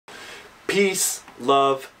Peace,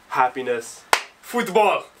 love, happiness,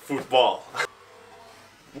 Football. football.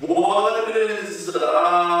 What is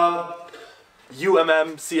up,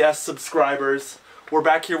 UMMCS subscribers? We're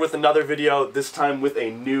back here with another video, this time with a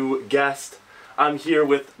new guest. I'm here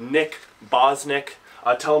with Nick Bosnic.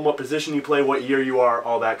 Tell him what position you play, what year you are,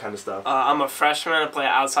 all that kind of stuff. I'm a freshman. I play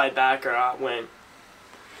outside back or wing.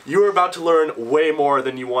 You are about to learn way more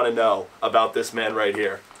than you want to know about this man right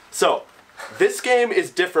here. So, this game is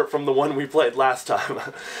different from the one we played last time.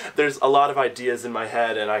 There's a lot of ideas in my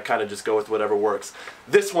head and I kind of just go with whatever works.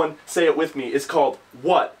 This one, say it with me, is called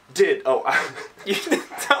What Did... Oh, You didn't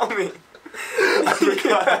tell me. I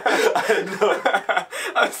forgot. I didn't know.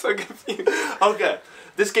 I'm so confused. Okay,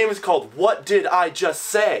 this game is called What Did I Just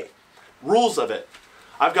Say? Rules of it.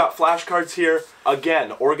 I've got flashcards here,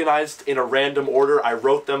 again, organized in a random order. I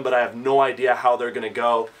wrote them, but I have no idea how they're going to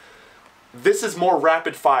go. This is more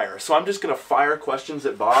rapid fire, so I'm just going to fire questions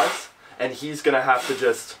at Boz, and he's going to have to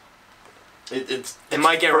just... It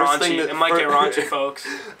might get raunchy. It might get raunchy, folks.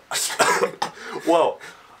 Whoa,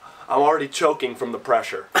 I'm already choking from the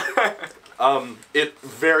pressure.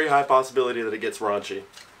 Very high possibility that it gets raunchy.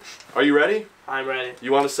 Are you ready? I'm ready.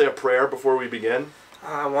 You want to say a prayer before we begin?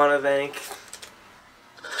 I want to thank...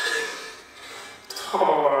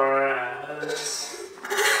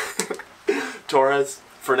 Torres,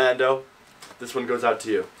 Fernando, this one goes out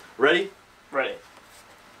to you. Ready? Ready.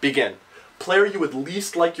 Begin. Player you would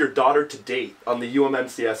least like your daughter to date on the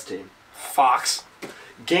UMMCS team. Fox.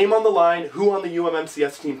 Game on the line, who on the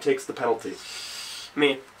UMMCS team takes the penalty?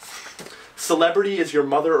 Me. Celebrity is your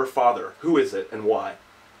mother or father. Who is it and why?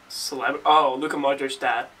 Oh, Luka Modric's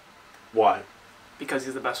dad. Why? Because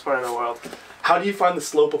he's the best player in the world. How do you find the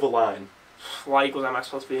slope of a line? Y equals am I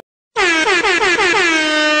supposed to be?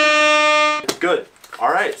 Good.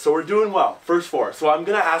 Alright, so we're doing well. First four. So I'm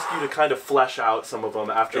going to ask you to kind of flesh out some of them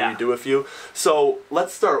after we do a few. So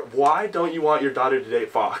let's start. Why don't you want your daughter to date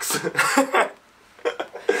Fox?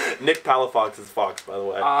 Nick Palafox is Fox, by the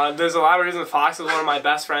way. There's a lot of reasons. Fox is one of my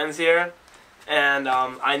best friends here. And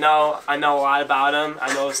I know a lot about him.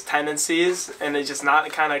 I know his tendencies. And he's just not the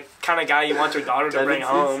kind of guy you want your daughter to bring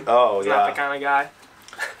home. Oh, he's yeah. not the kind of guy.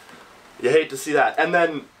 You hate to see that. And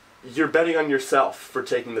then you're betting on yourself for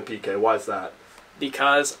taking the PK. Why is that?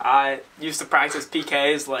 Because I used to practice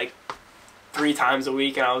PKs like 3 times a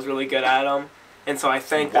week and I was really good at them. And so I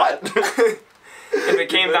think what? That if it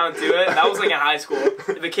came down to it, that was like in high school.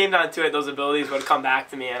 If it came down to it, those abilities would come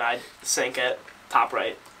back to me and I'd sink it top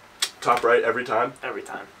right. Top right every time? Every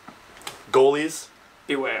time. Goalies?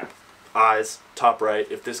 Beware. Eyes, top right.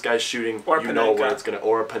 If this guy's shooting, or you know where it's going to...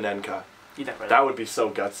 Or a Panenka. That would be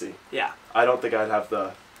so gutsy. Yeah. I don't think I'd have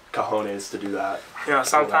the cojones to do that. You know,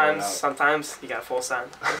 sometimes you got full send.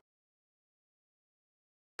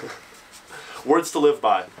 Words to live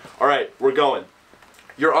by. Alright, we're going.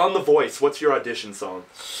 You're on The Voice. What's your audition song?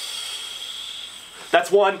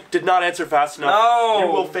 That's one. Did not answer fast enough. No!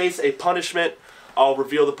 You will face a punishment. I'll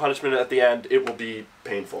reveal the punishment at the end. It will be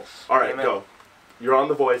painful. Alright, go. You're on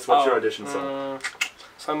The Voice. What's your audition song?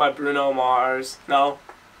 Something by Bruno Mars. No.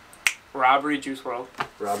 Robbery, Juice WRLD.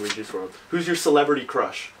 Robbery, Juice WRLD. Who's your celebrity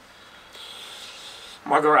crush?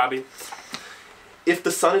 Margot Robbie. If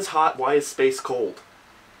the sun is hot, why is space cold?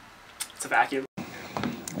 It's a vacuum.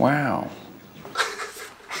 Wow.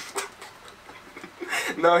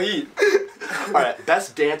 No heat. Alright,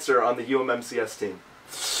 best dancer on the UMMCS team.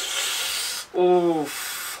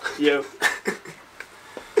 Oof. You.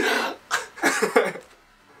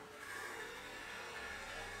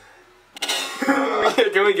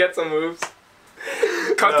 Can we get some moves?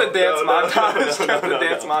 Cut the dance montage. Cut the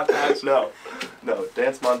dance montage. No,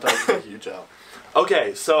 dance montage is a huge help.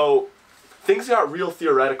 Okay, so things got real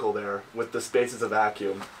theoretical there with the space is a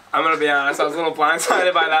vacuum. I'm gonna be honest, I was a little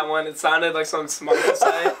blindsided by that one. It sounded like something smart to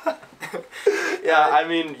say. Yeah, I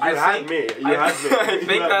mean, you had me. I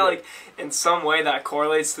think that, like, in some way that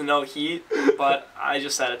correlates to no heat, but I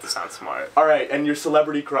just said it to sound smart. Alright, and your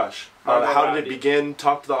celebrity crush. How did it begin?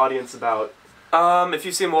 Talk to the audience about... If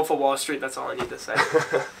you've seen Wolf of Wall Street, that's all I need to say.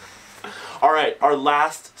 Alright, our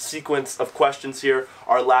last sequence of questions here,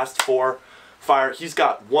 our last 4. Fire. He's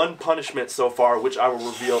got 1 punishment so far, which I will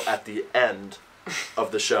reveal at the end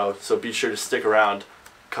of the show, so be sure to stick around.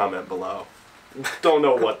 Comment below. Don't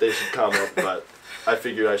know what they should comment, but I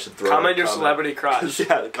figured I should throw Comment your celebrity crush.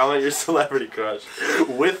 Yeah, comment your celebrity crush.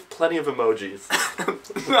 With plenty of emojis.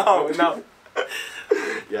 No.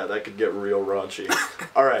 Yeah, that could get real raunchy.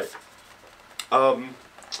 Alright.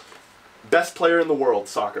 Best player in the world,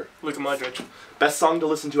 soccer. Luka Modric. Best song to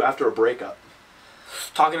listen to after a breakup.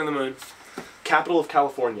 Talking to the Moon. Capital of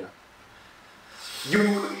California.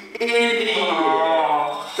 You idiot!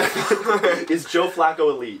 Is Joe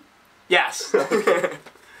Flacco elite? Yes.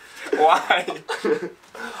 Why?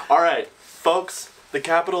 Alright, folks, the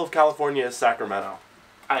capital of California is Sacramento.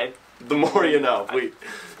 The more you know.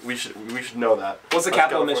 We should know that. What's the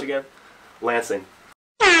capital of Michigan? Lansing.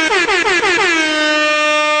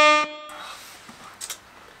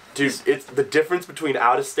 Dude, it's the difference between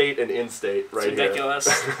out of state and in state right here. It's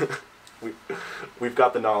ridiculous. We've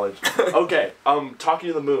got the knowledge. Okay, Talking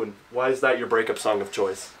to the Moon. Why is that your breakup song of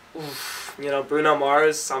choice? You know, Bruno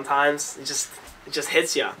Mars, sometimes it just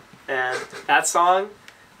hits you. And that song,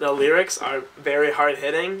 the lyrics are very hard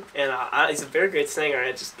hitting, and he's a very great singer. And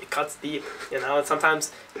it cuts deep, you know. And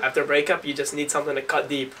sometimes after a breakup, you just need something to cut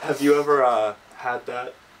deep. Have you ever had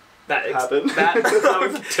that happen? That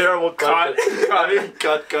was a terrible cut.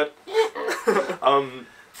 Cut.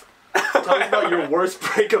 Tell me about your worst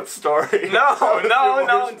breakup story. No.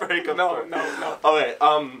 Okay.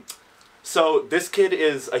 So this kid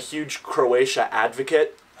is a huge Croatia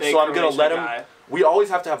advocate. Big so I'm gonna Croatian let him. guy. We always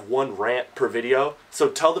have to have one rant per video. So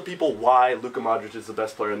tell the people why Luka Modric is the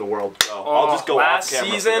best player in the world. So I'll just go last off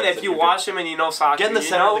camera. Season, if you watch him and you know soccer, get in the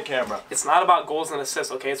center of the camera. It's not about goals and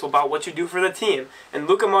assists, okay? It's about what you do for the team. And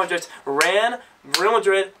Luka Modric ran Real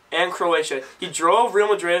Madrid and Croatia. He drove Real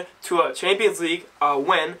Madrid to a Champions League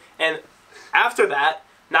win, and after that,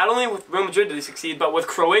 not only with Real Madrid did he succeed, but with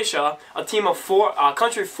Croatia, a team of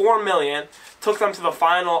country 4 million, took them to the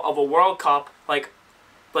final of a World Cup. Like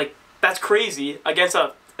that's crazy.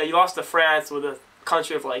 He lost to France with a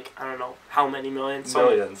country of I don't know how many millions.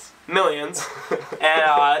 Millions.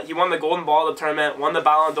 And he won the Golden Ball of the tournament, won the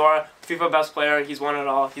Ballon d'Or, FIFA Best Player. He's won it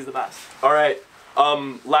all. He's the best. All right.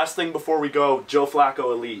 Last thing before we go, Joe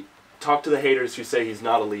Flacco elite. Talk to the haters who say he's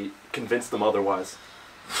not elite. Convince them otherwise.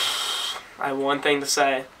 I have one thing to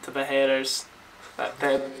say to the haters. That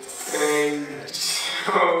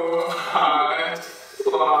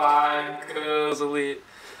Flacco's elite.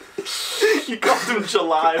 You called him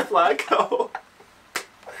July Flacco.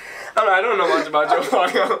 I don't know much about Joe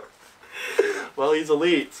Flacco. Well, he's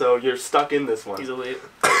elite, so you're stuck in this one. He's elite.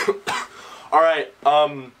 All right.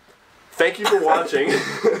 Thank you for watching.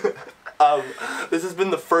 This has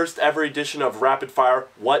been the first ever edition of Rapid Fire.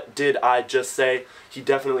 What did I just say? He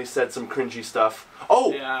definitely said some cringy stuff.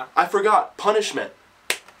 Oh, yeah. I forgot. Punishment.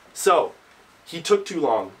 So, he took too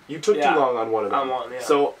long. You took too long on one of them. On one, yeah.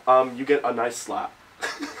 So, you get a nice slap.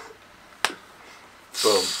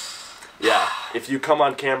 Boom. Yeah. If you come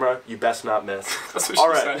on camera, you best not miss. That's what All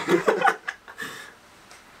she right. said.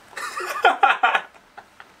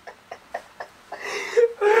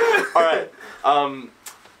 All right.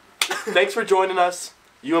 Thanks for joining us,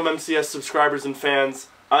 UMMCS subscribers and fans.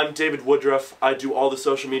 I'm David Woodruff. I do all the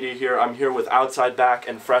social media here. I'm here with outside back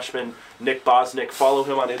and freshman Nick Bosnic. Follow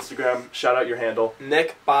him on Instagram. Shout out your handle.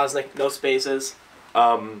 Nick Bosnic, no spaces.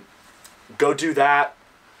 Go do that.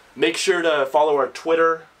 Make sure to follow our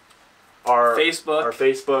Twitter, our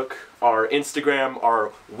Facebook, our Instagram,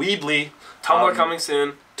 our Weebly. Tumblr coming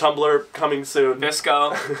soon. Tumblr coming soon.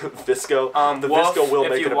 Visco. Visco. The Woof, Visco will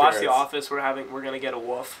make an appearance. If you watch The Office, we're gonna get a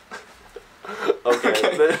woof.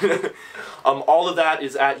 Okay. All of that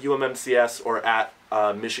is at UMMCS or at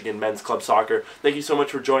Michigan Men's Club Soccer. Thank you so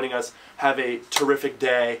much for joining us. Have a terrific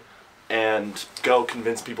day, and go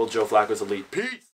convince people Joe Flacco's elite. Peace.